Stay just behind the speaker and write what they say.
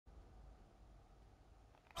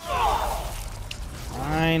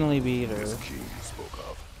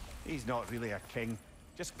He's not really a king.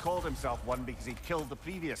 Just called himself one because he killed the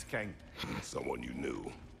previous king. Someone you knew.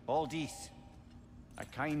 Aldis. A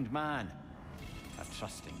kind man. A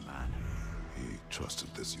trusting man. He trusted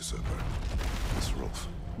this usurper. This Rolf.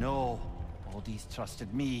 No. Aldis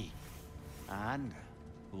trusted me. And,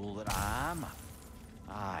 fool that I am,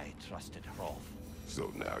 I trusted Rolf.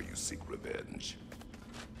 So now you seek revenge.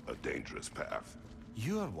 A dangerous path.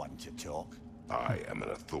 You're one to talk. I am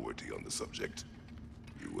an authority on the subject.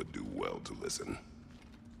 You would do well to listen.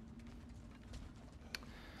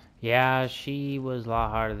 Yeah, she was a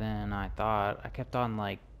lot harder than I thought. I kept on,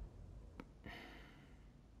 like...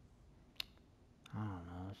 I don't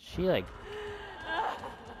know. She, like...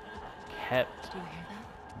 kept... Do you hear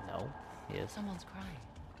that? No. Yes. Someone's crying.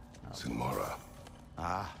 Oh. Sinmara.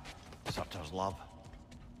 Ah, Surtur's love.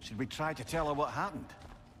 Should we try to tell her what happened?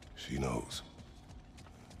 She knows.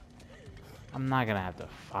 I'm not gonna have to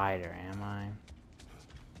fight her, am I?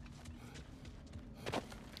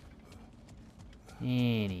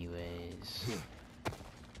 Anyways.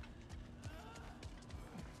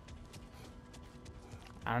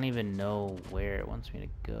 I don't even know where it wants me to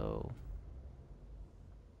go.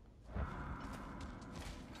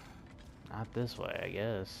 Not this way, I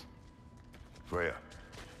guess. Freya,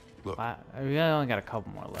 look. We only got a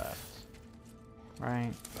couple more left.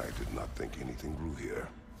 Right? I did not think anything grew here.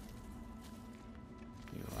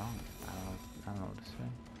 You're wrong. I don't know what to say.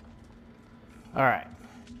 Alright.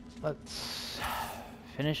 Let's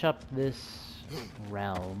finish up this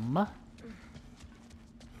realm.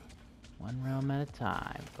 One realm at a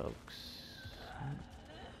time, folks. I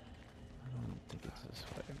don't think it's this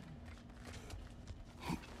way.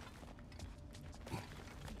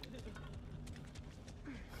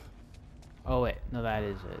 Oh wait, no, that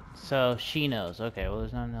is it. So she knows. Okay, well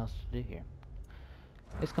there's nothing else to do here.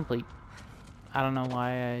 It's complete. I don't know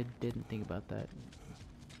why I didn't think about that.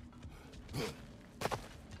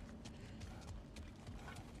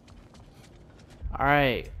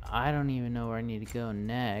 Alright, I don't even know where I need to go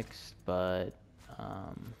next, but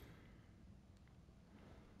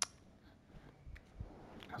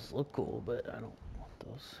those look cool, but I don't want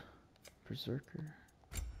those. Berserker.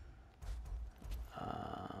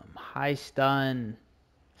 High stun.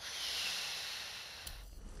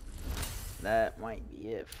 That might be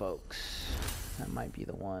it, folks. That might be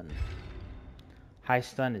the one. High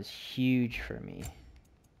stun is huge for me.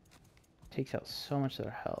 Takes out so much of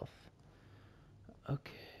their health.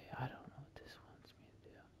 Okay, I don't know what this wants me to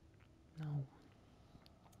do. No.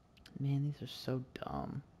 Man, these are so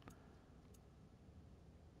dumb.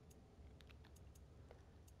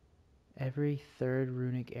 Every third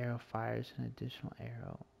runic arrow fires an additional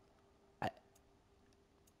arrow.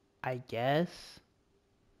 I guess.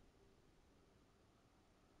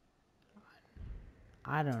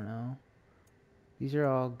 I don't know. These are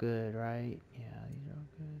all good, right? Yeah, these are all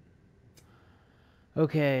good.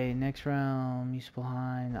 Okay, next realm,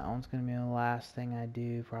 Muspelheim. That one's gonna be the last thing I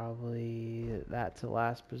do, probably. That's the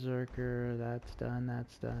last Berserker. That's done,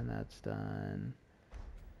 that's done, that's done.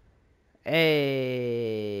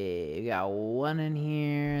 Hey, we got one in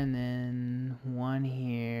here, and then one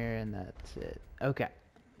here, and that's it. Okay,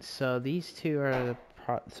 so these two are the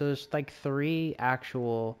so there's like 3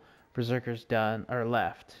 actual Berserkers done or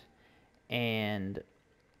left, and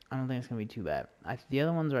I don't think it's gonna be too bad. The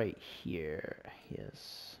other one's right here.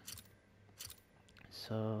 Yes.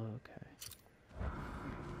 So okay,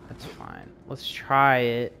 that's fine. Let's try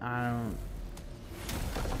it. I don't.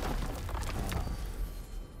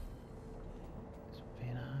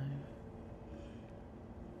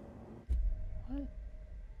 What?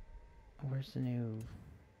 Where's the new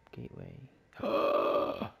gateway?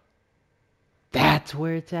 That's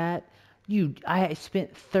where it's at? I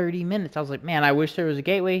spent 30 minutes. I was like, man, I wish there was a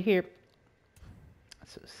gateway here.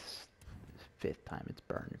 That's the 5th time it's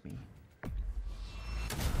burned me.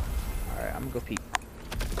 Alright, I'm gonna go peek.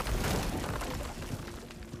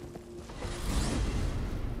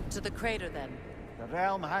 To the crater, then. The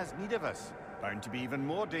realm has need of us. Bound to be even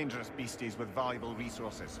more dangerous beasties with valuable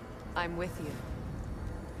resources. I'm with you.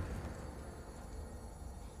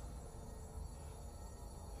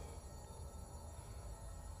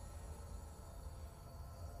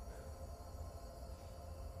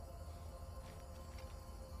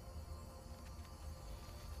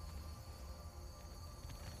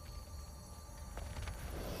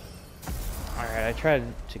 Alright, I tried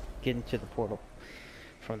to get into the portal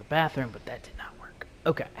from the bathroom, but that did not work.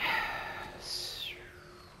 Okay.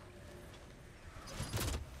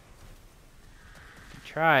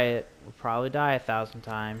 Try it. We'll probably die 1,000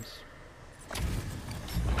 times.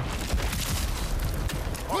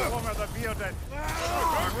 What the bearded?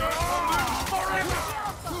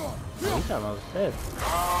 He's almost dead.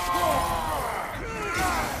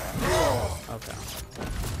 Okay.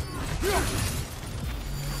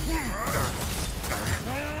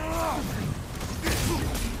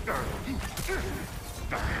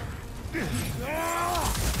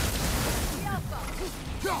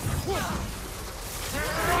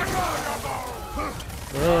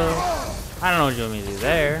 I don't know what you want me to do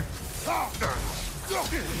there.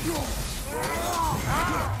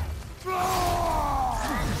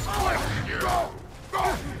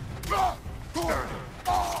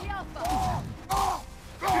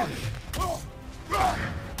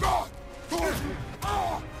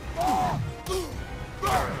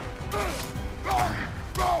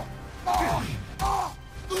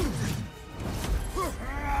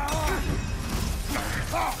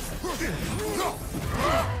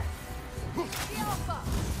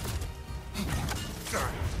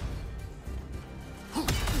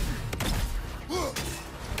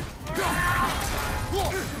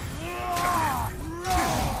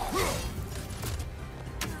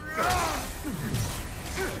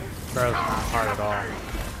 Bro, it's not hard at all.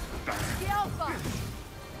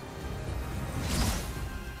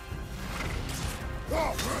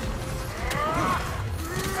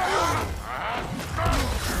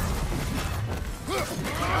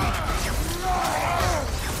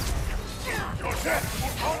 Your death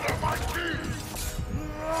will under my feet!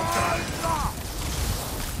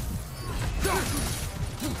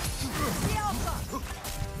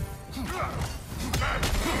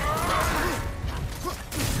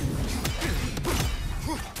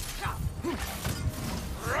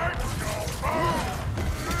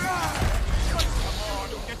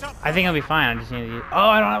 I think I'll be fine. I just need to use. Oh,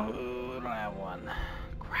 I don't have one.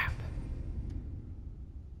 Crap.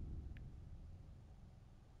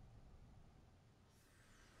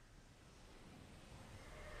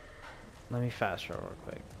 Let me fast roll real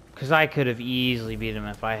quick. Because I could have easily beat him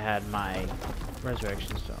if I had my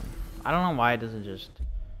resurrection stone. I don't know why it doesn't just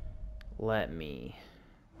let me.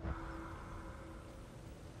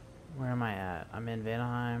 Where am I at? I'm in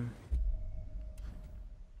Vanaheim.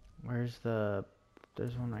 Where's the...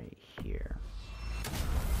 There's one right here.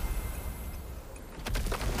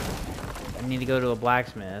 I need to go to a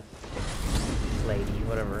blacksmith lady,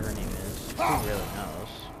 whatever her name is. Who really knows?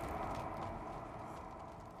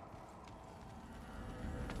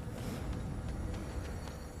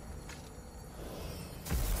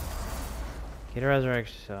 Get a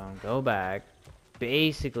resurrection stone, go back,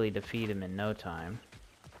 basically defeat him in no time.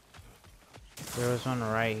 There was one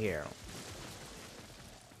right here.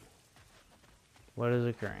 What is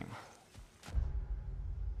occurring?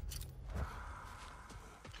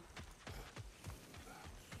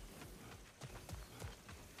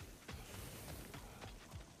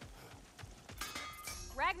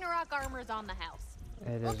 Ragnarok armor's on the house. It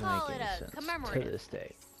We'll doesn't call make it any a sense. To commemorative. this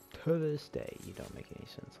day. To this day, you don't make any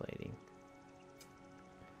sense, lady.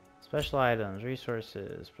 Special items,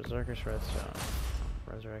 resources, Berserker's Redstone,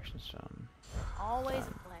 Resurrection Stone. Always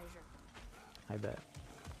Done. a pleasure. I bet.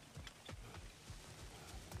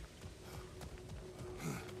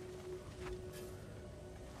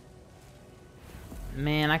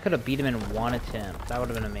 Man, I could have beat him in one attempt. That would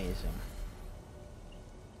have been amazing.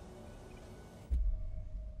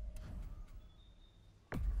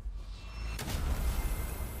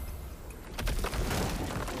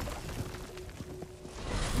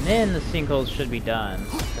 And then the sinkholes should be done.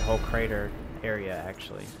 The whole crater area,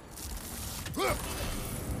 actually.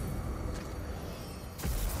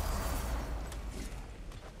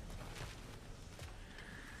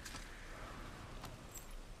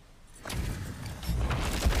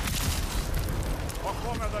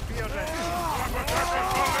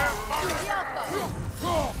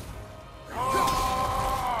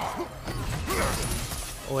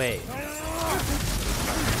 Wait.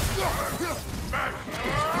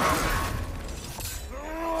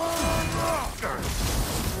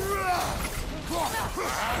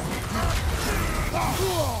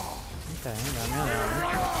 Okay, got me on that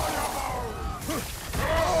one.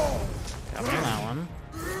 Got me on that one.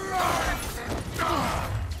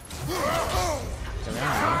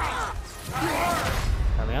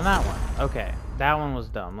 Got me on that one. Okay, that one was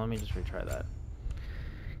dumb. Let me just retry that.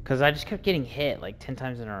 Because I just kept getting hit like 10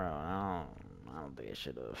 times in a row. I don't think I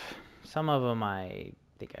should have. Some of them I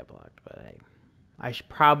think I blocked, but hey. I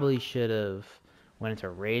probably should have went into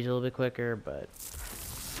rage a little bit quicker, but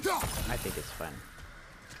I think it's fine.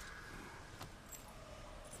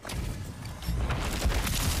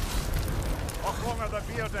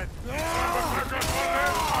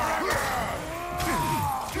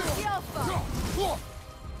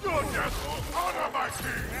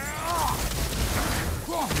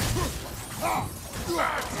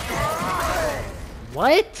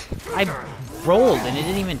 What? I rolled and it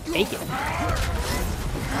didn't even take it.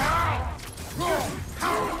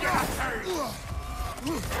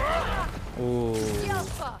 Ooh.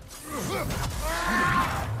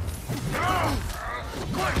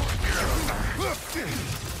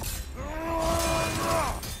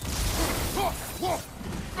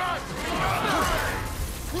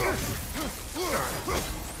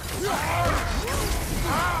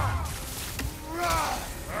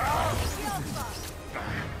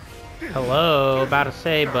 Hello, about to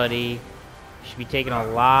say, buddy. You should be taking a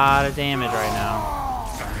lot of damage right now.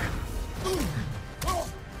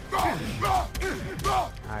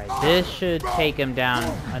 Alright, this should take him down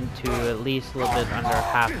to at least a little bit under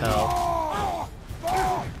half health.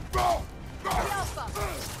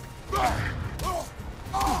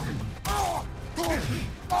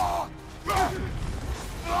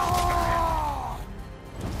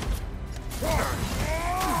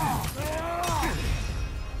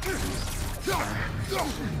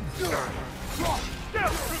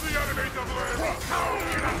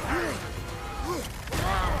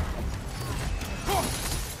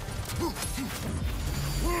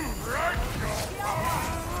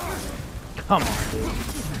 Come on, dude.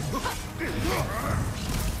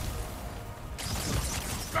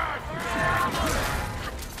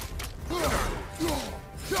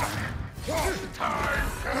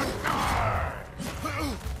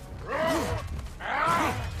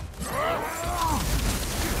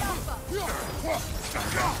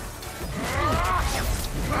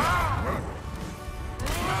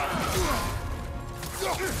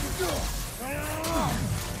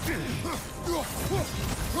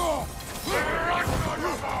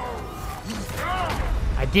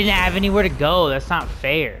 I didn't have anywhere to go. That's not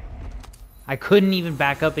fair. I couldn't even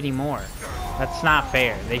back up anymore. That's not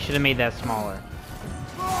fair. They should have made that smaller.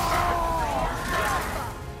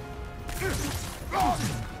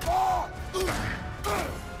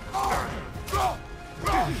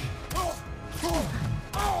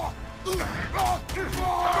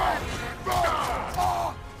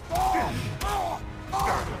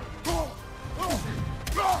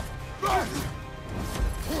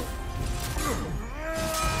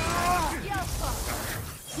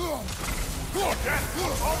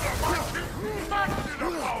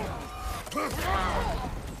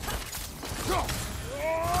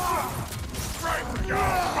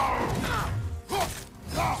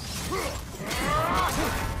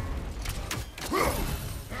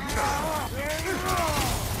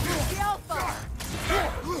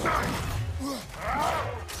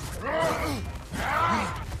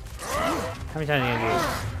 How many times are you gonna do this?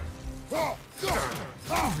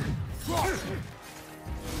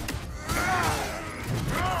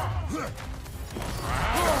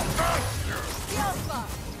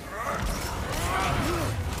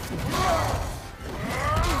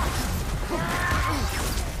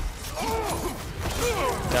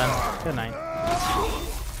 Done. Good night.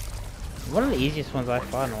 One of the easiest ones I've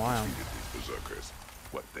fought in a while. Berserkers.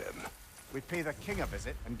 What then? We pay the king a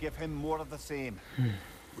visit and give him more of the same.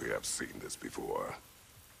 We have seen this before.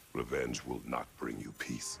 Revenge will not bring you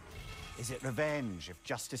peace. Is it revenge if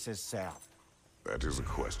justice is served? That is a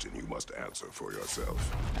question you must answer for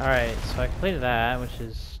yourself. Alright, so I completed that, which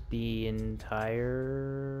is the entire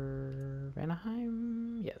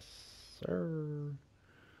Vanaheim? Yes, sir.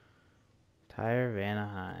 Entire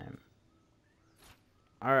Vanaheim.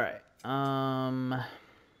 Alright,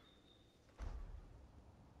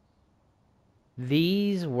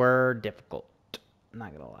 these were difficult,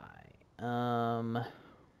 not gonna lie.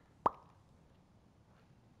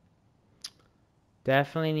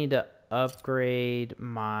 Definitely need to upgrade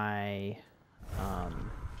my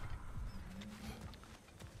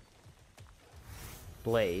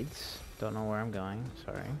blades. Don't know where I'm going,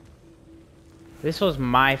 sorry. This was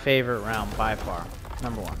my favorite realm by far.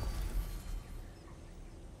 Number one.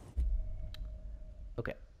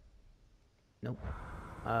 Okay. Nope.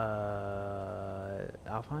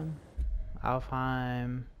 Alfheim?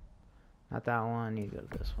 Alfheim. Not that one. I need to go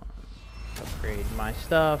to this one. Upgrade my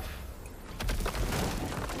stuff.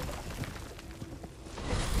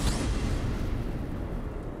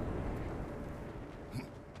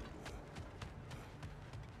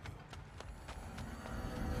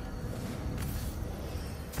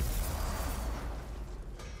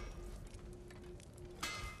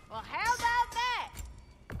 Well, how about that?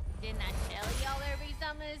 Didn't I tell y'all there'd be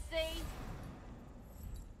something to see?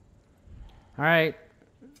 Alright.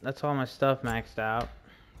 That's all my stuff maxed out,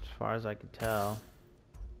 as far as I could tell.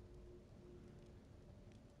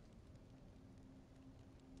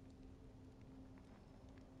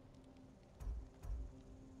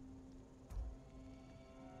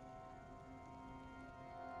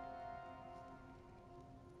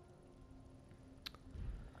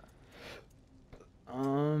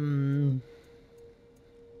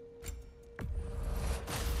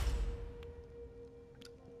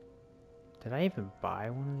 Did I even buy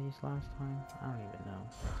one of these last time? I don't even know.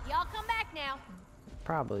 Y'all come back now.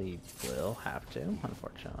 Probably will have to,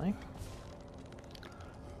 unfortunately.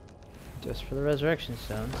 Just for the resurrection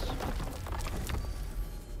stones.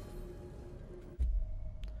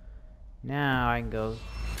 Now I can go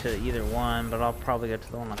to either one, but I'll probably go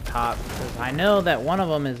to the one on top because I know that one of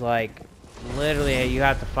them is like literally you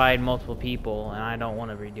have to fight multiple people, and I don't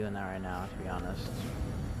want to be doing that right now, to be honest.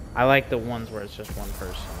 I like the ones where it's just one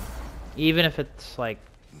person, even if it's like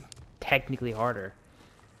technically harder,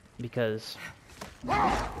 because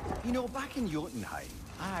You know, back in Jotunheim,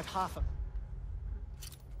 I had half a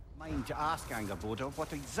mind to ask Angerboda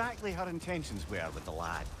what exactly her intentions were with the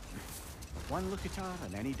lad. One look at her,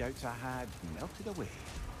 and any doubts I had melted away.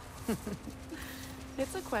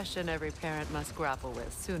 It's a question every parent must grapple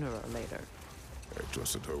with sooner or later. I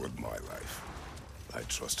trusted her with my life. I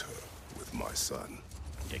trust her with my son.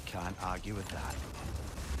 You can't argue with that.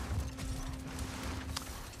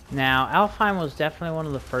 now Alfheim was definitely one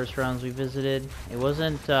of the first realms we visited. It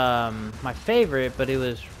wasn't my favorite, but it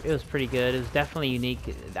was pretty good. It was definitely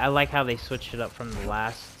unique. I like how they switched it up from the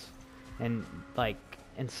last, and like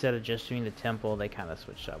instead of just doing the temple, they kind of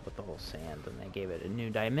switched up with the whole sand, and they gave it a new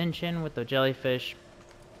dimension with the jellyfish.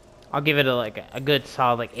 I'll give it a good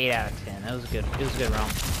solid like 8 out of 10. It was good. It was a good realm.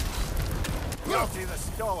 Guilty the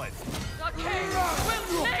stolen. The king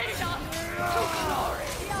will lead us to glory.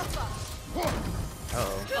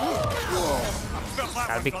 Uh-oh.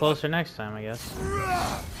 Gotta be closer next time, I guess.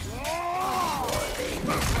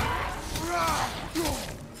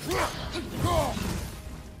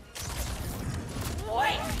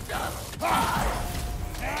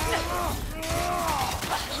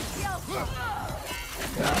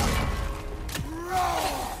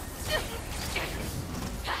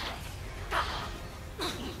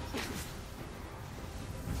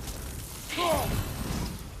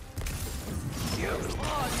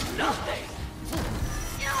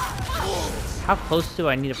 How close do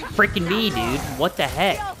I need to freaking be, dude? What the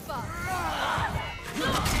heck?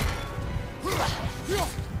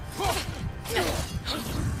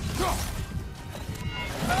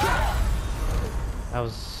 That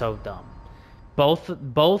was so dumb. Both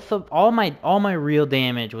of all my real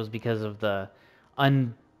damage was because of the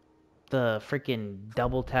freaking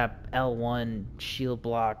double tap L1 shield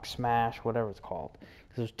block smash, whatever it's called,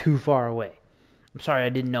 because it was too far away. I'm sorry, I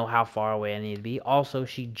didn't know how far away I needed to be. Also,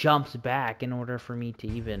 she jumps back. In order for me to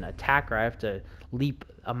even attack her, I have to leap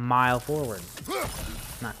a mile forward.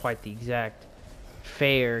 Not quite the exact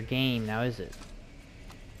fair game now, is it?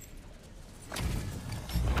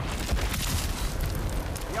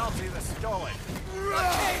 Guilty the stolen. The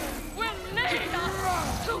king will lead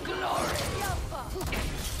us to glory.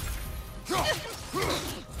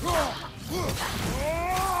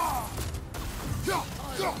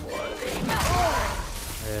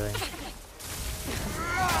 Really?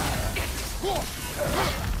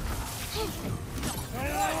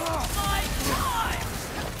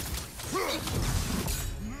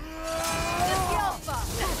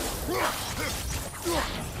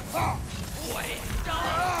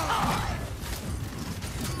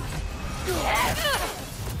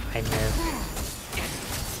 I missed.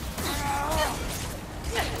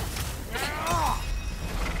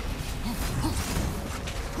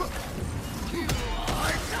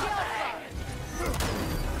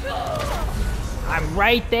 I'm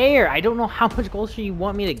right there. I don't know how much closer you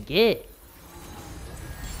want me to get.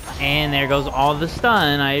 And there goes all the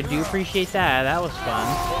stun. I do appreciate that. That was fun.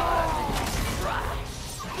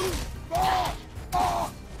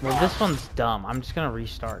 Well, this one's dumb. I'm just gonna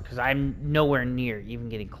restart because I'm nowhere near even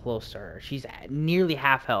getting close to her. She's at nearly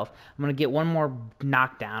half health. I'm gonna get one more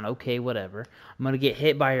knockdown. Okay, whatever. I'm gonna get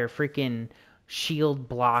hit by her freaking shield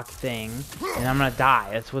block thing, and I'm gonna die.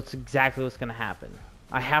 That's exactly what's gonna happen.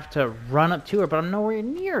 I have to run up to her, but I'm nowhere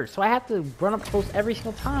near her, so I have to run up close every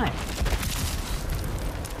single time.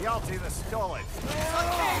 Guilty the stolen.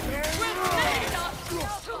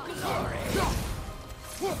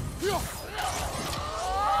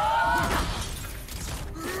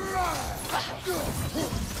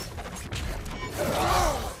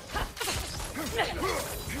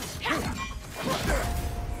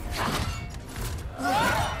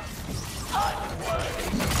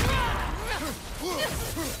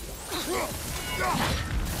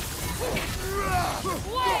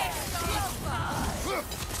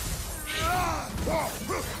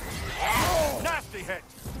 Nasty hit.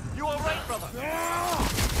 You all right, brother?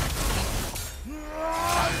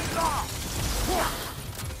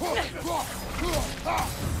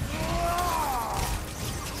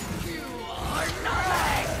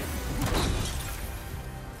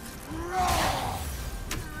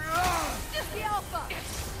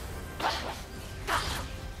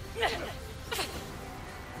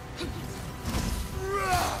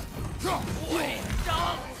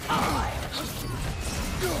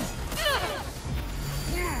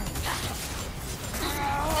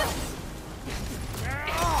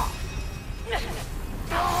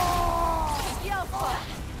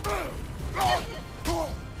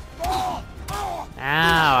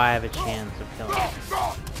 have a chance of killing him.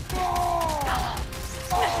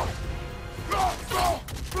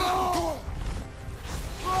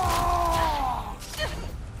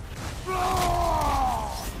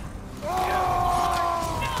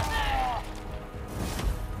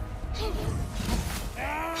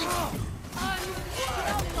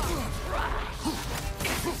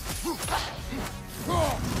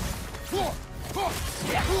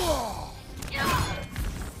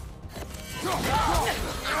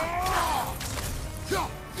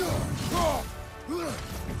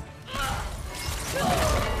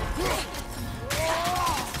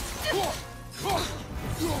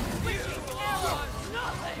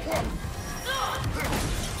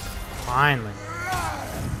 Finally.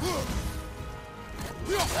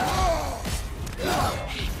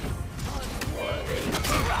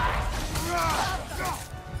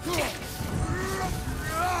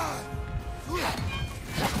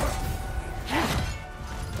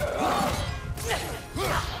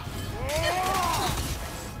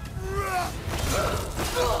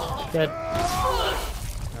 Good.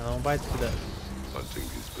 No bites to this. Hunting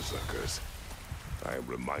these berserkers, I am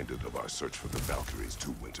reminded of our search for the Valkyries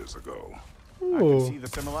 2 winters ago. I can see the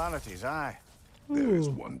similarities, aye. There is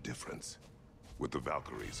one difference. With the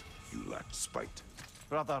Valkyries, you lacked spite.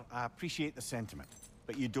 Brother, I appreciate the sentiment,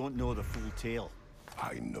 but you don't know the full tale.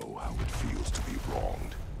 I know how it feels to be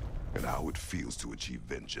wronged, and how it feels to achieve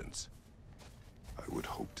vengeance. I would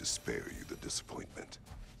hope to spare you the disappointment.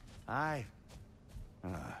 Aye.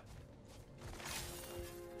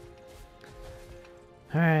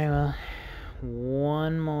 Alright, well,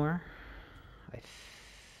 one more. I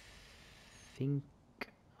think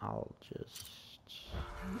I'll just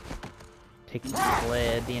take the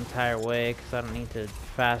sled the entire way because I don't need to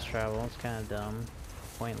fast travel. It's kind of dumb.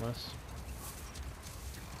 Pointless.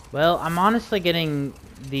 Well, I'm honestly getting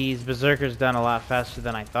these berserkers done a lot faster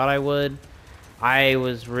than I thought I would. I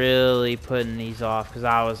was really putting these off because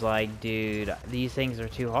I was like, dude, these things are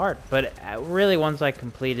too hard. But really, once I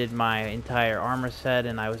completed my entire armor set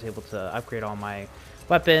and I was able to upgrade all my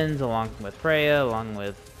weapons along with Freya, along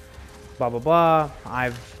with blah blah blah,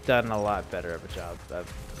 I've done a lot better of a job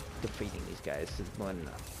of defeating these guys. When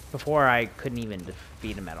before I couldn't even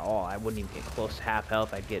defeat them at all. I wouldn't even get close to half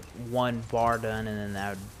health. I'd get one bar done and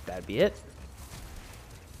then that'd be it.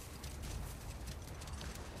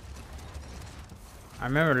 I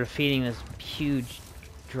remember defeating this huge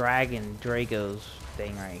dragon Dragos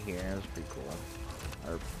thing right here. It was pretty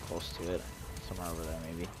cool. Or close to it. Somewhere over there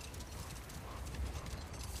maybe.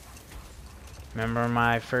 Remember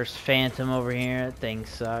my first Phantom over here? That thing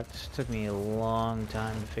sucked. Took me a long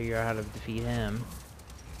time to figure out how to defeat him.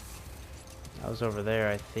 I was over there,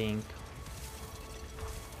 I think.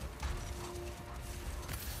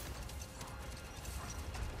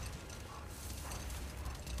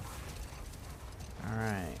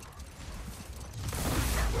 Alright.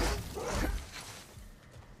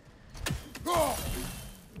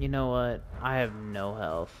 You know what? I have no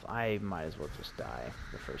health. I might as well just die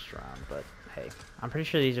the first round, but hey. I'm pretty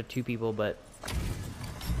sure these are 2 people, but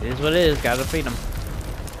it is what it is. Gotta defeat them.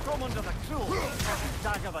 Come under the cruel,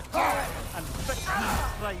 dagger the cat, and fit the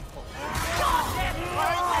rifle.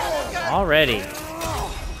 Already.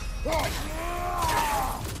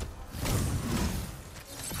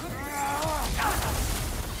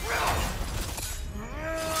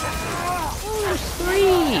 There's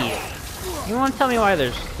 3! You want to tell me why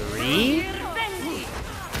there's 3?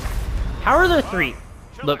 How are there 3?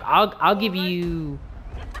 Look, I'll give you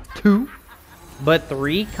 2, but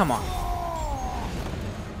 3? Come on.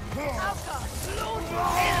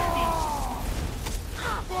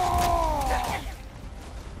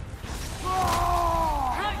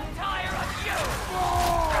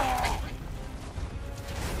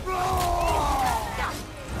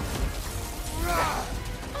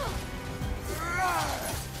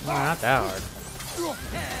 No, not that hard.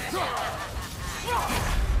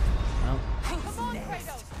 Nope. Come on,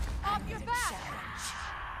 Kratos! Off your back!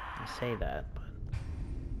 I say that, but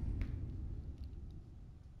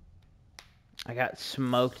I got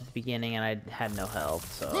smoked at the beginning and I had no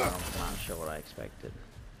health, so I'm not sure what I expected.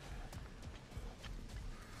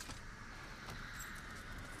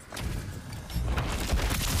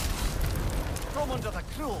 Come under the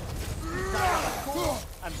cruel, dagger the cat,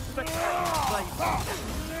 and fit the rifle.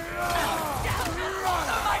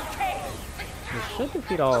 We should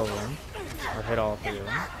defeat all of them, or hit all 3 of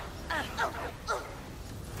them.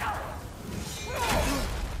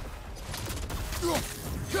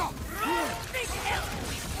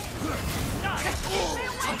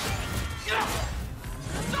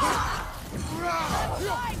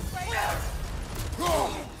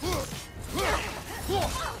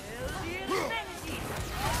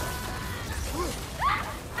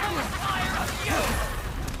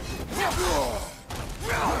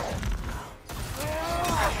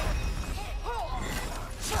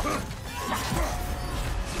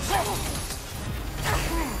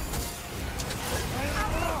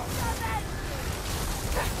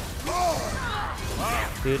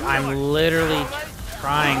 Dude, I'm literally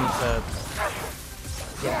trying to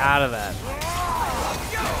get out of that.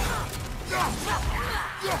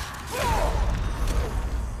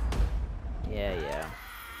 Yeah, yeah.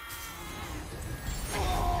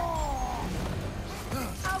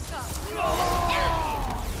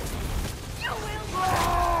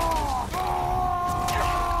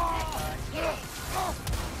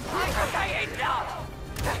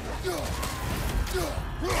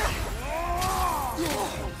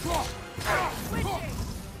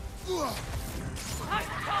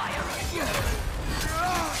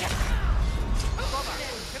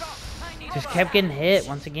 Just kept getting hit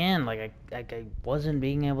once again. Like I wasn't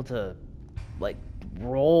being able to like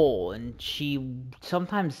roll, and she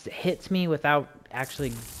sometimes hits me without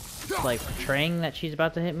actually like portraying that she's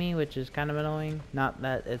about to hit me, which is kind of annoying. Not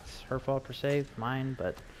that it's her fault per se, mine,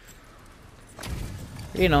 but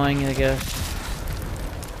pretty annoying, I guess.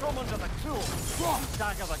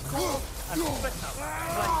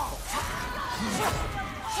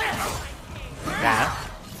 That?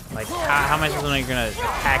 Like, how am I supposed to know you're gonna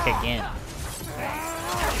attack again?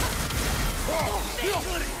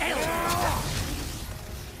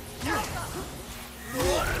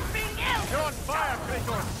 You're on fire,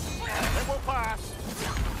 Kratos! It will pass!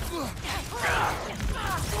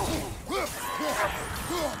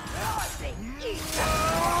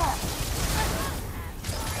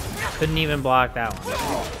 Couldn't even block that one.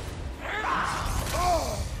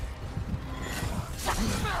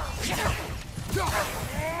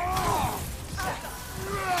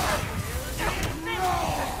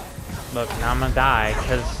 Look, now I'm gonna die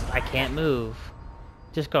because I can't move.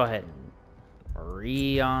 Just go ahead and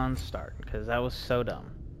re-on start, because that was so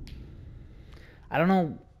dumb. I don't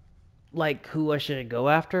know, like, who I should go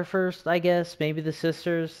after first, I guess. Maybe the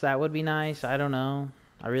sisters. That would be nice. I don't know.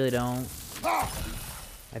 I really don't.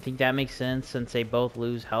 I think that makes sense since they both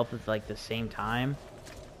lose health at, like, the same time.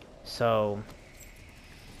 So,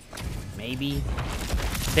 maybe.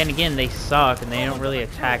 But then again, they suck and they don't really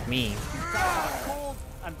attack me.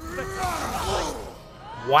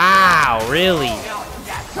 Wow, really?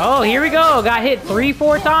 Oh, here we go. Got hit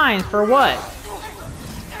 3-4 times for what?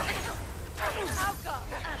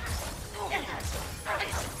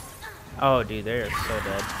 Oh, dude, they're so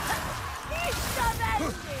dead.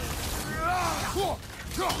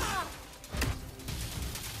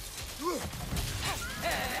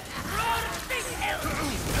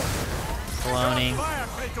 Cloning.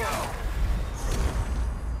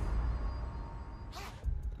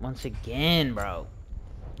 Once again, bro.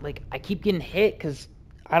 Like, I keep getting hit because,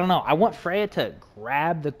 I don't know. I want Freya to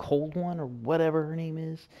grab the cold one or whatever her name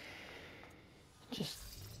is. Just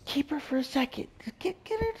keep her for a second. Get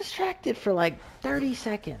her distracted for like 30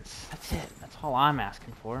 seconds. That's it. That's all I'm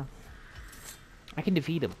asking for. I can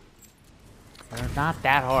defeat them. They're not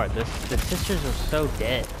that hard. The sisters are so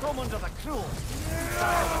dead. Come under the cruel.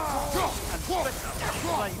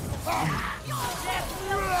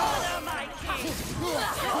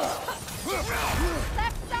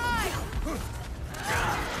 Left side!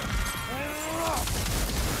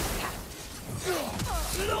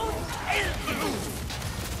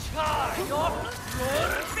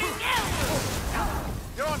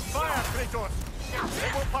 You're on fire, Kratos!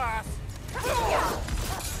 It will pass!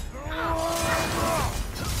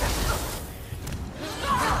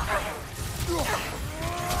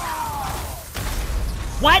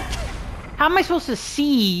 What? How am I supposed to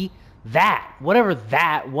see that? Whatever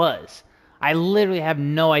that was. I literally have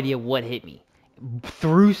no idea what hit me.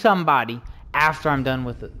 Through somebody after I'm done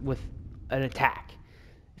with an attack.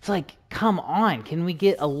 It's like, come on. Can we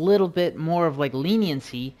get a little bit more of like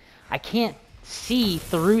leniency? I can't see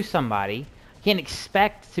through somebody. I can't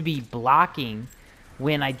expect to be blocking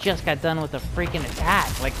when I just got done with a freaking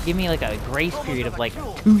attack. Like, give me like a grace period of like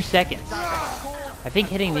 2 seconds. I think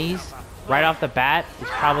hitting these right off the bat is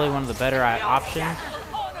probably one of the better options.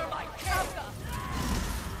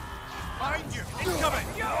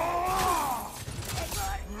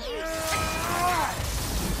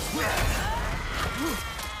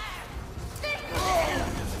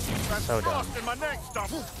 So dumb.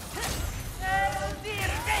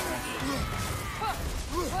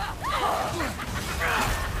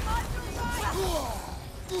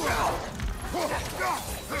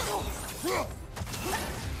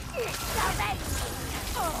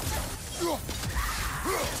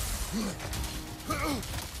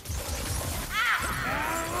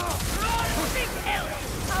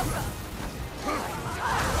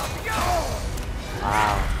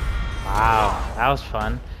 Wow. Wow. That was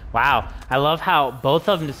fun. Wow. I love how both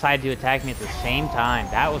of them decided to attack me at the same time.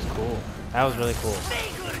 That was cool. That was really cool.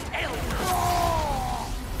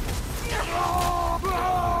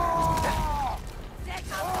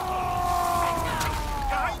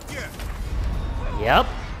 Yep.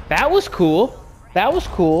 That was cool. That was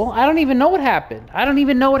cool. I don't even know what happened. I don't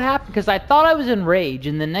even know what happened because I thought I was in rage,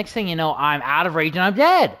 and the next thing you know, I'm out of rage and I'm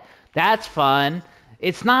dead. That's fun.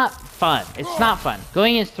 It's not fun. It's not fun.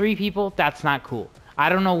 Going against 3 people, that's not cool. I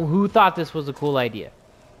don't know who thought this was a cool idea.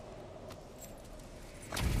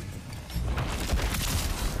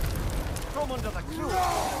 From under the cruel,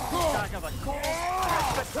 dagger the cold,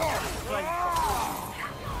 and a bit of flame.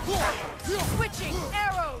 Switching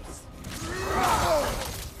arrows!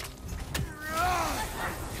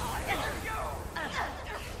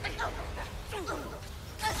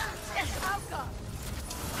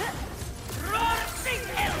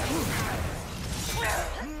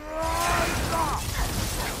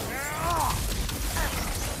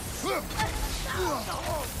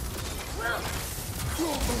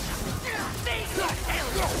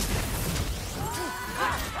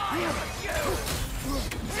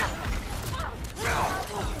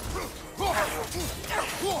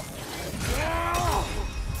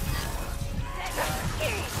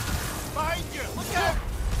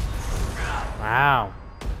 Wow.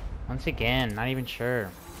 Once again, not even sure.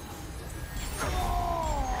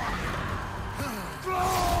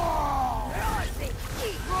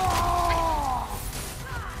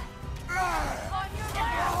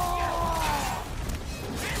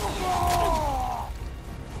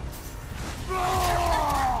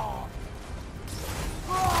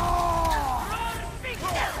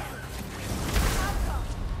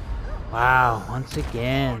 Wow, once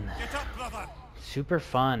again. Super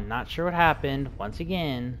fun. Not sure what happened. Once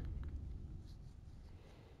again.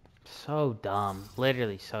 So dumb.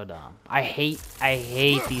 Literally so dumb. I hate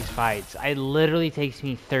these fights. It literally takes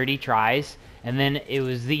me 30 tries, and then it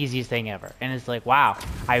was the easiest thing ever. And it's like, wow,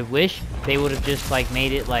 I wish they would have just like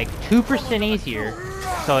made it like 2% easier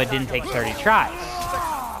so it didn't take 30 tries.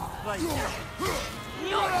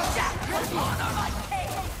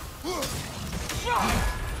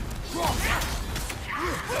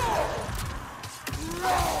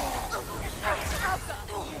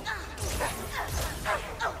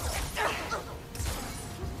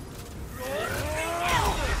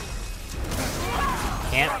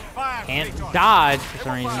 Can't dodge for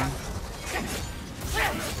some reason.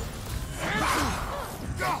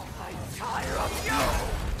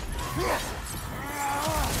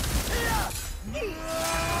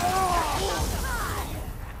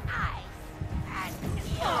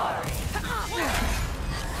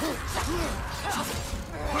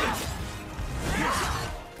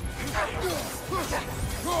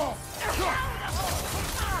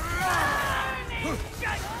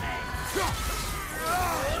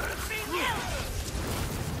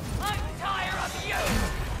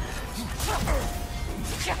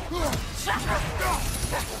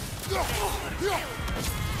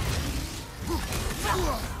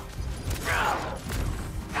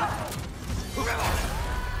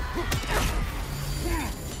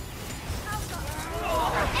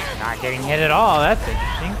 Not getting hit at all. That's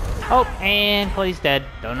interesting. Oh, and Clay's dead.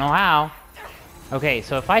 Don't know how. Okay,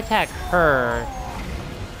 so if I attack her...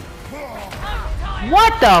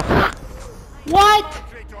 What the... What?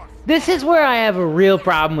 This is where I have a real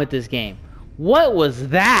problem with this game. What was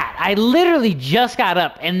that? I literally just got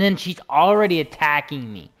up, and then she's already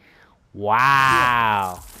attacking me.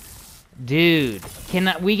 Wow. Dude,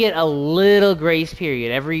 can we get a little grace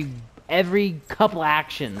period every couple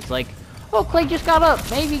actions? Like, oh, Clay just got up.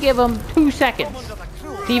 Maybe give him 2 seconds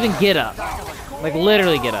to even get up. Like,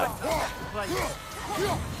 literally get up.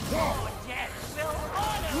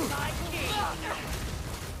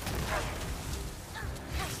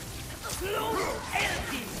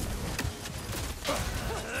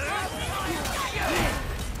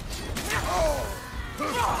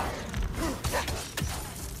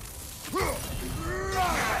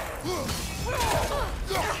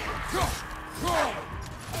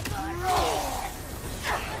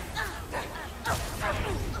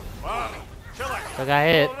 Still got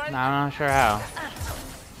hit. I'm not sure how.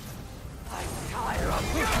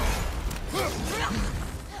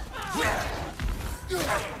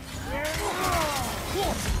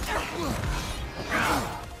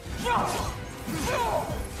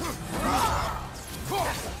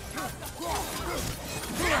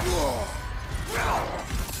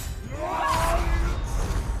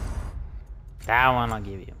 That one I'll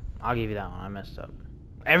give you. I'll give you that one. I messed up.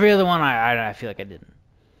 Every other one I feel like I didn't.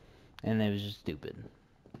 And it was just stupid.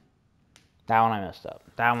 That one I messed up.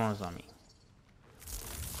 That one was on me.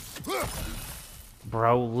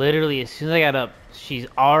 Bro, literally as soon as I got up, she's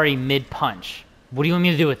already mid-punch. What do you want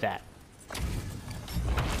me to do with that?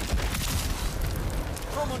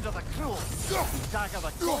 From under the cruel, dagger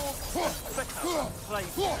the cold, bitter flame.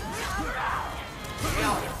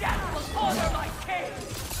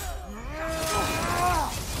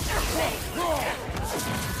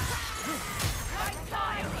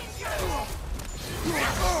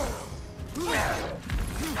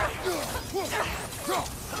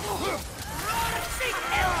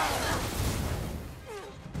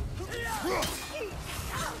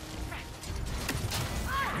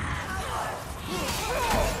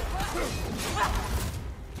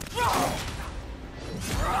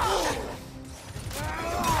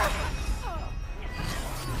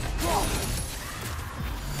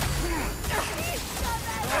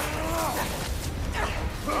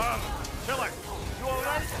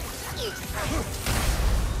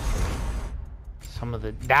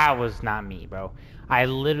 That was not me, bro. I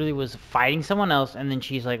literally was fighting someone else, and then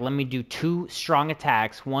she's like, let me do 2 strong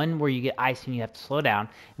attacks. One where you get ice and you have to slow down,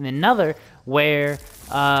 and then another where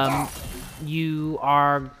you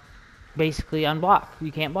are basically unblocked.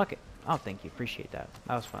 You can't block it. Oh, thank you. Appreciate that.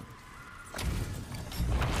 That was fun.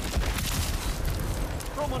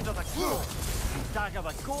 From under the claw, dagger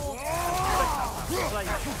the core,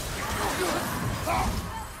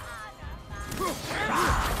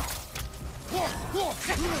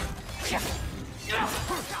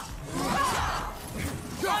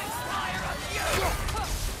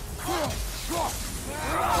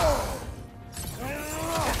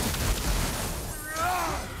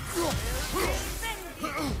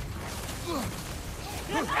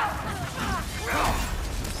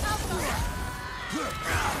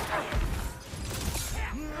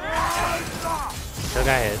 Still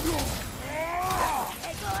got hit.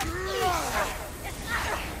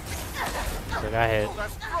 Still got hit.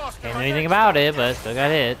 Can't do anything about it, but still got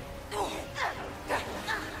hit.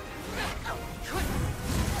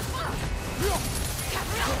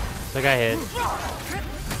 Still got hit.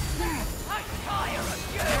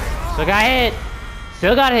 Still got hit.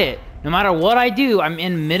 Still got hit. No matter what I do, I'm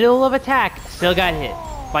in middle of attack. Still got hit.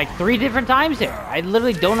 Like 3 different times there. I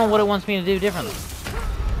literally don't know what it wants me to do differently.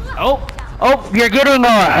 Oh. Oh, you're getting a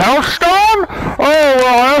health stone? Oh,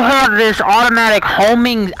 well, I have this automatic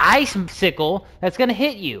homing ice sickle that's gonna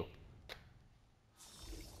hit you.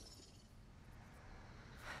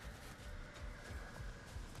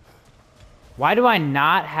 Why do I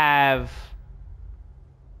not have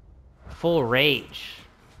full rage?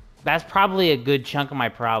 That's probably a good chunk of my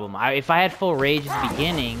problem. If I had full rage at the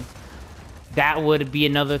beginning, that would be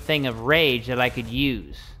another thing of rage that I could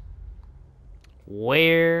use.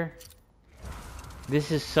 Where...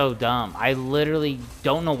 This is so dumb. I literally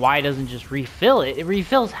don't know why it doesn't just refill it. It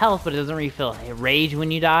refills health, but it doesn't refill rage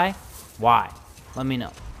when you die. Why? Let me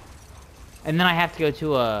know. And then I have to go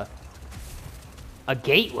to a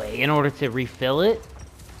gateway in order to refill it.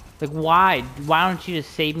 Like, why? Why don't you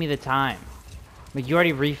just save me the time? Like, you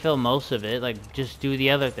already refill most of it. Like, just do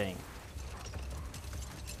the other thing.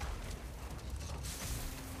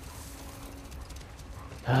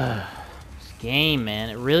 Game, man,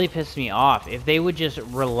 it really pissed me off. If they would just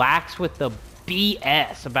relax with the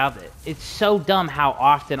BS about it. It's so dumb how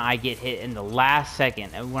often I get hit in the last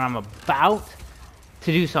second and when I'm about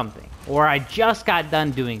to do something, or I just got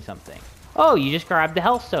done doing something. Oh, you just grabbed the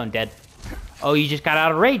health stone, dead. Oh, you just got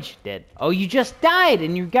out of rage, dead. Oh, you just died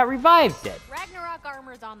and you got revived, dead. Ragnarok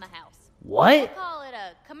armor's on the house. What? We'll call it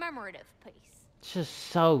a commemorative piece. It's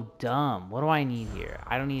just so dumb. What do I need here?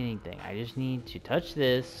 I don't need anything. I just need to touch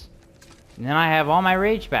this. And then I have all my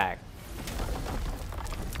rage back.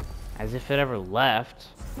 As if it ever left.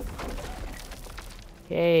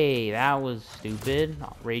 Hey, that was stupid.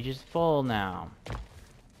 Rage is full now.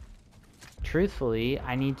 Truthfully,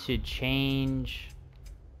 I need to change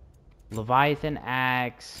Leviathan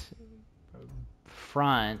Axe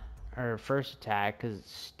front, or first attack, because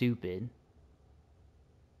it's stupid.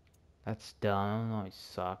 That's dumb. It always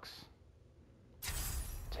sucks.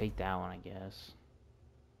 Take that one, I guess.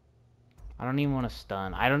 I don't even want to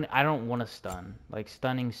stun. I don't want to stun. Like,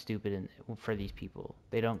 stunning's stupid for these people.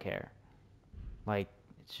 They don't care. Like,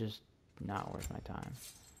 it's just not worth my time.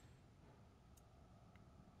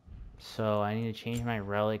 So I need to change my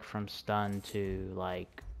relic from stun to,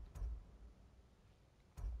 like,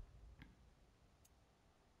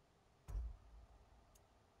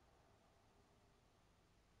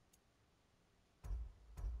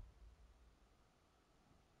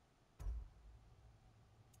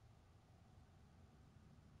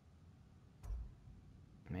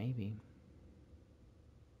 maybe.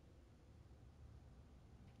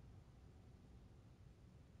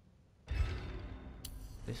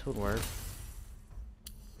 This would work. It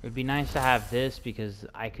would be nice to have this because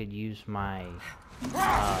I could use my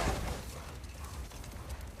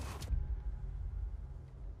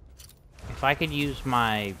if I could use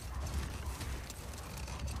my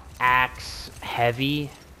axe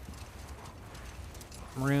heavy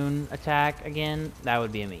rune attack again, that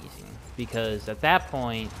would be amazing. Because at that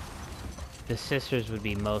point, the sisters would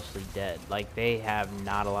be mostly dead. Like, they have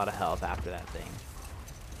not a lot of health after that thing.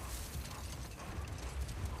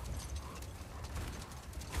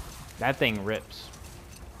 That thing rips.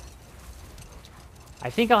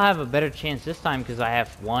 I think I'll have a better chance this time because I have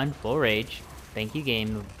 1 full rage. Thank you,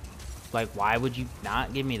 game. Like, why would you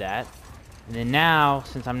not give me that? And then now,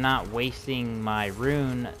 since I'm not wasting my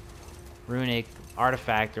runic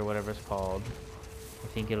artifact or whatever it's called, I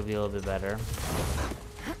think it'll be a little bit better.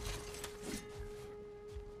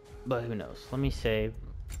 But who knows? Let me save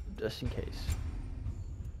just in case.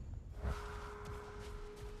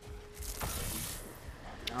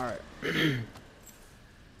 Alright.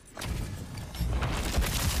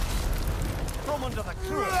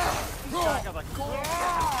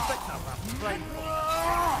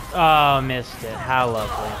 Oh, missed it. How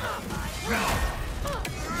lovely.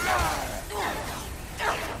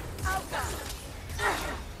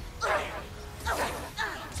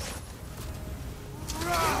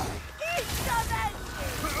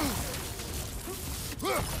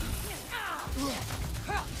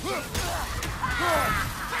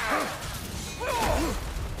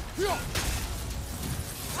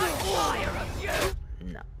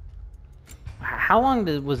 No. How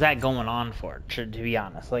long was that going on for, to be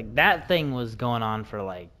honest? Like, that thing was going on for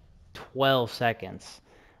like 12 seconds.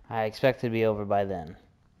 I expect it to be over by then.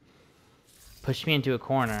 Pushed me into a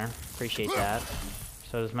corner. Appreciate that.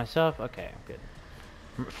 So does myself. Okay, good.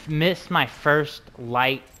 Missed my first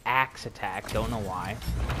light axe attack. Don't know why.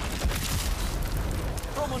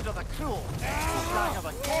 From under the cruel flag of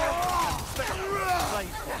a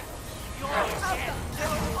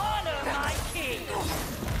honor my king.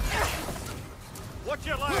 What's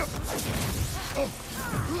your left?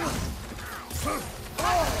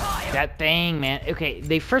 That thing, man. Okay,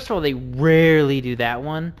 they first of all they rarely do that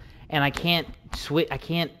one, and I can't switch. I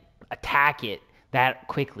can't attack it that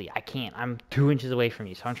quickly. I can't. I'm 2 inches away from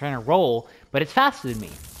you, so I'm trying to roll, but it's faster than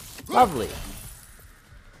me. Lovely.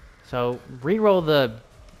 So re-roll the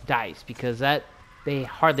dice because they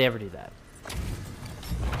hardly ever do that.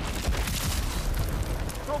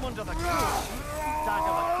 From under the cruel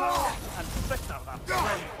dagger the core and bitter the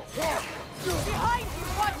behind you,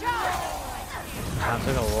 watch out! I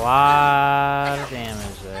took a lot of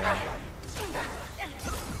damage there.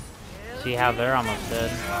 See how they're almost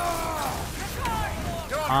dead.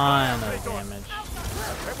 Ton of damage.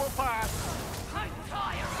 It will pass.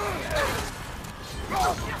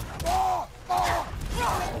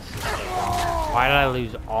 Why did I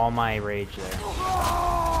lose all my rage there?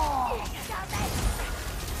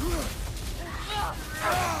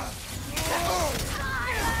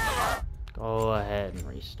 Go ahead and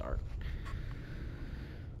restart.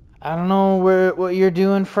 I don't know what you're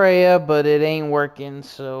doing, Freya, but it ain't working,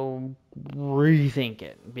 so rethink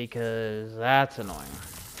it, because that's annoying.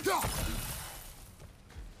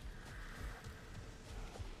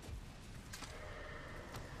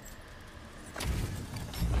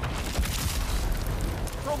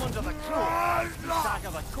 From under the cruel dagger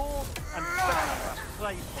the core and bitter the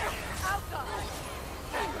flame.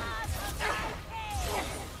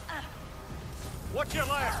 What's your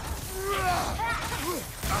left?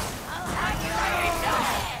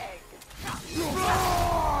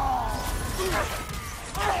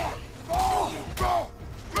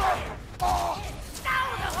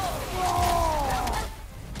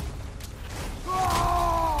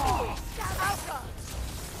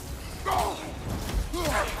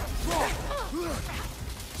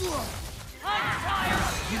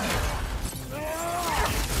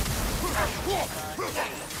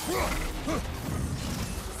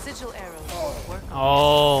 Sigil arrows work.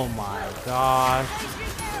 Oh my gosh.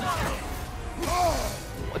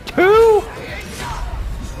 2?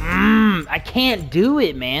 I can't do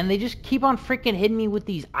it, man. They just keep on freaking hitting me with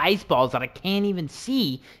these ice balls that I can't even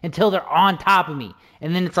see until they're on top of me.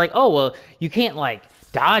 And then it's like, oh, well, you can't, like,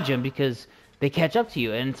 dodge them because they catch up to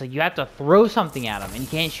you. And it's like you have to throw something at them. And you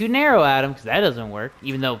can't shoot an arrow at them because that doesn't work.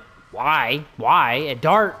 Even though, why? A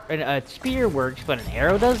dart, a spear works, but an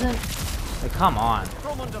arrow doesn't? Like, come on.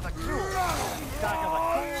 From under the cruel dagger the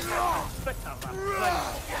core and bitter the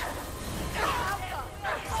flame.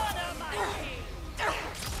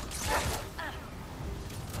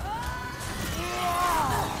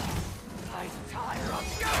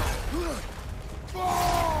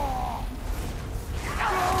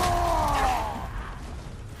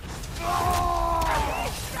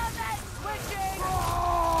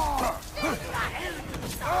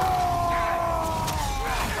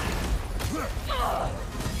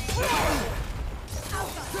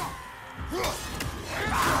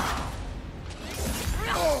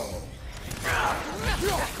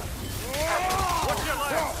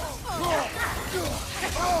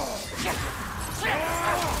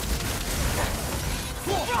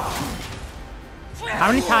 How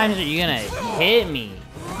many times are you gonna hit me,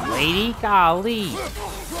 lady? Golly.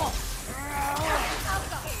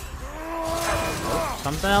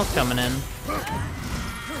 Something else coming in.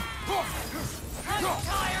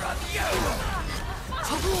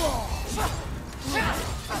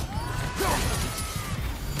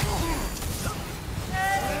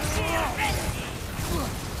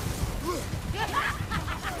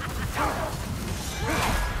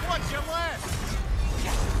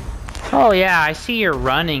 Oh yeah, I see you're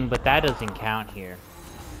running, but that doesn't count here.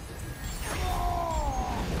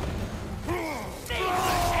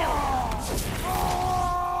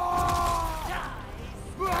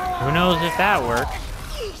 Who knows if that works?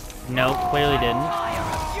 Nope, clearly didn't.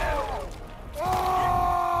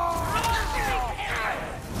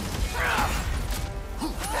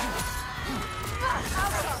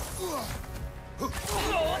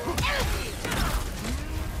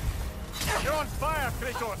 You're on fire,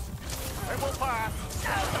 Kratos! It will pass!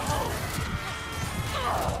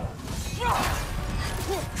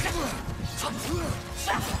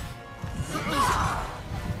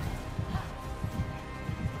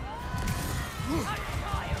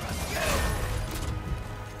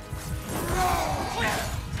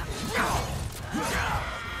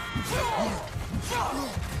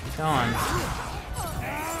 Go on.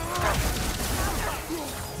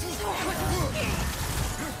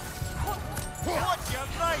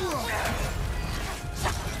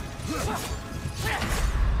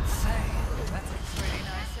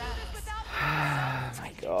 Oh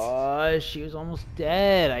my gosh, she was almost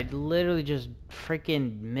dead. I literally just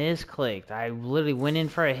freaking misclicked. I literally went in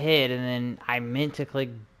for a hit and then I meant to click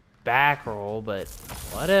back roll, but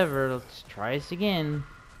whatever. Let's try this again.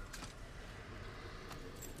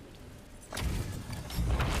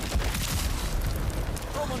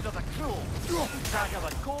 Come under the cruel, dagger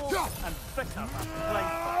the cold and bitter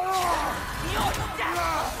life. Your death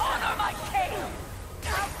will honor my king!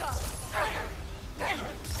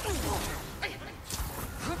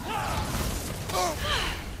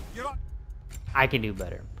 I can do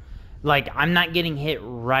better. Like, I'm not getting hit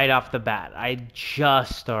right off the bat. I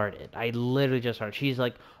just started. I literally just started. She's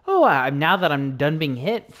like, oh, now that I'm done being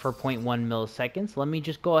hit for 0.1 milliseconds, let me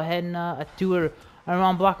just go ahead and do an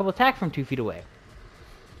unblockable attack from 2 feet away.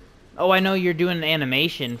 Oh, I know you're doing an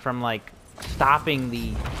animation from, like, stopping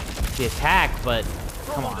the attack, but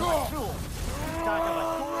come on.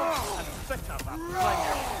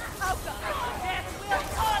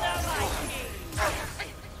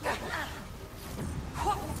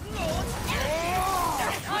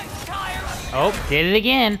 Oh, did it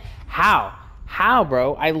again. How? How,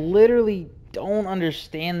 bro? I literally don't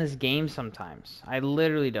understand this game sometimes. I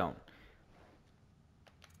literally don't.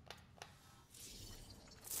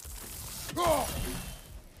 Come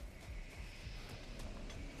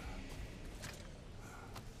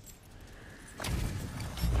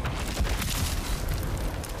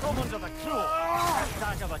under the cruel,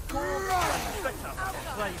 dagger the cold and bitter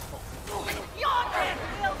playful. Your death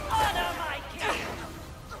will honor my king!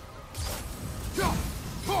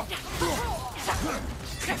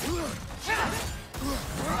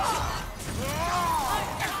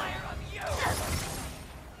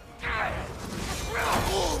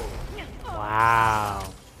 Wow.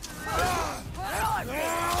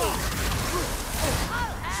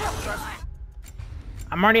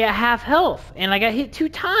 I'm already at half health, and I got hit 2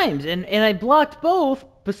 times, and I blocked both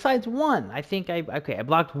besides one. I think I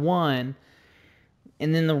blocked one,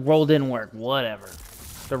 and then the roll didn't work. Whatever.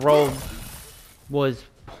 The roll was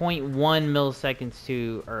 0.1 milliseconds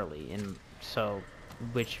too early, and so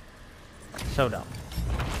dumb.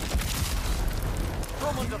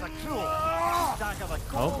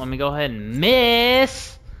 Oh, let me go ahead and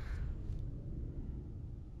miss.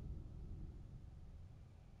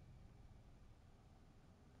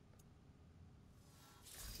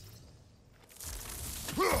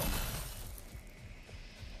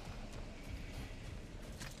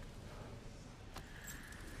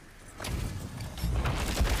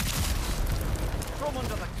 Come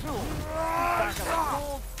under the cruel, dagger the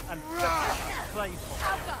cold and bitter playful.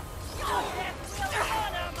 Your death will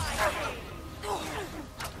honor my king!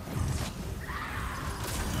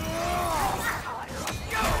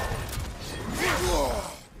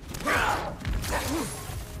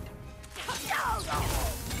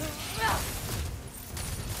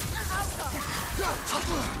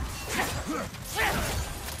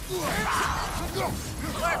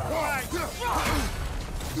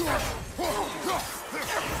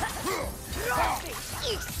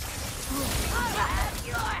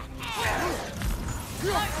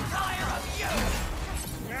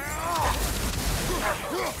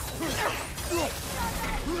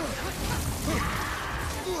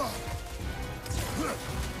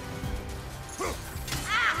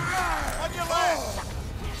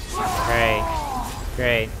 Great.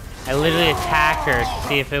 Great. I literally attacked her to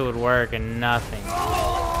see if it would work and nothing.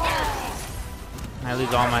 I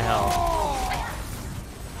lose all my health.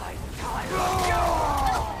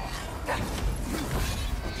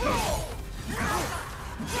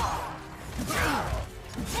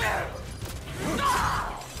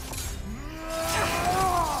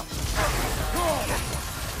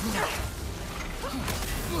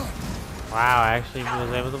 Wow, I actually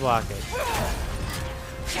was able to block it.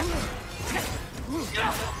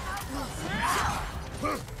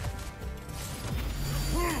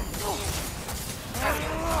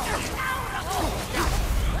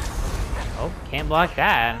 Oh, can't block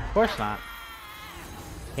that. Of course not.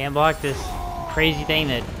 Can't block this crazy thing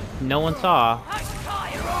that no one saw.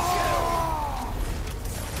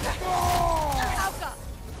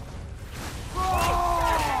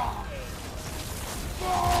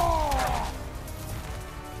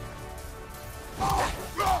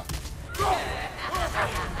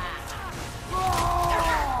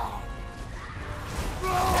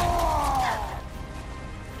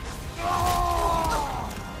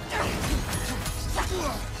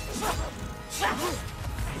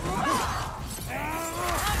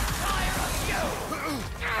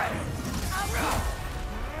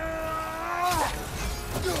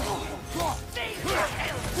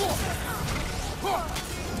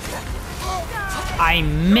 I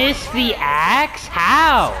missed the axe?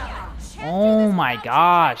 How? Oh my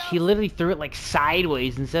gosh. He literally threw it like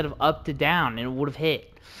sideways instead of up to down and it would have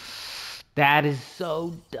hit. That is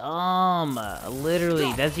so dumb.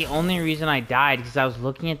 Literally, that's the only reason I died, because I was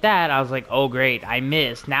looking at that. I was like, oh great, I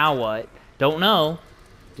missed. Now what? Don't know.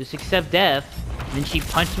 Just accept death. And then she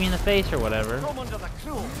punched me in the face or whatever. Come under the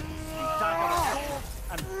cruel.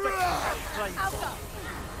 And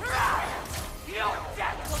your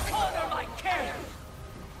death will corner my king.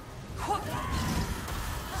 I'm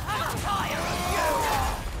tired of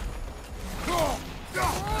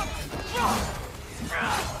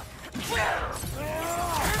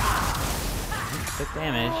Took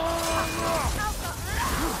damage.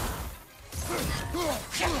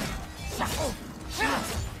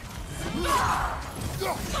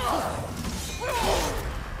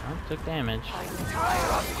 Oh, took damage.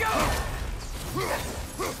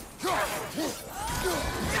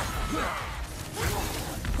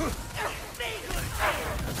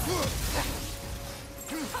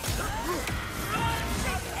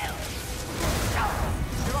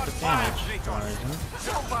 Took damage for some reason.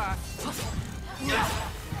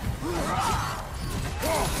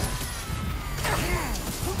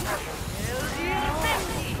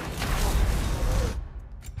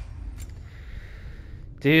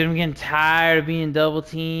 Dude, I'm getting tired of being double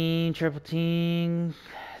teamed, triple teamed.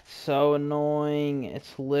 It's so annoying.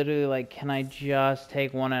 It's literally like, can I just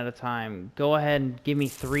take one at a time? Go ahead and give me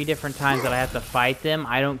 3 different times that I have to fight them.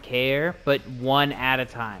 I don't care, but one at a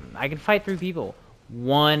time. I can fight 3 people.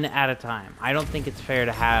 One at a time. I don't think it's fair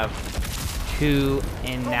to have 2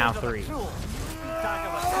 and now 3.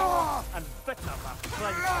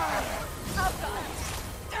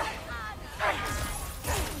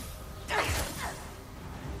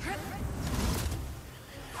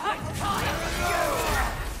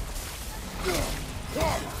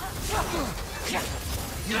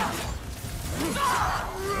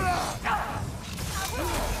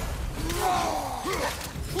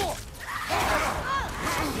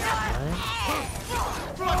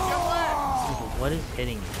 What is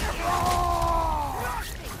hitting me?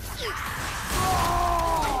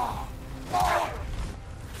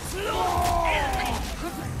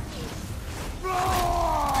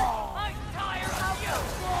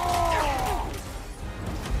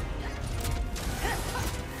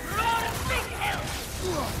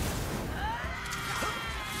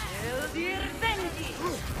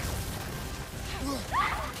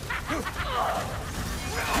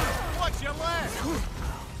 Watch your left.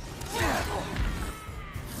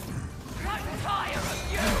 I'm tired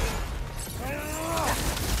of you.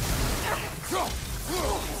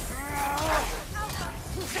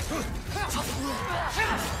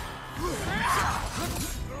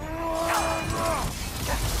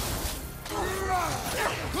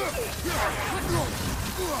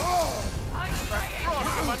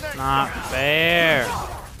 Not fair.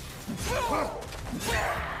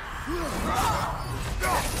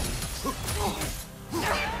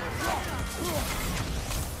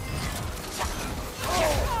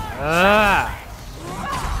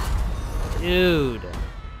 Dude.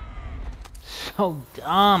 So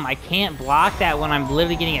dumb. I can't block that when I'm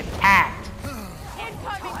literally getting attacked.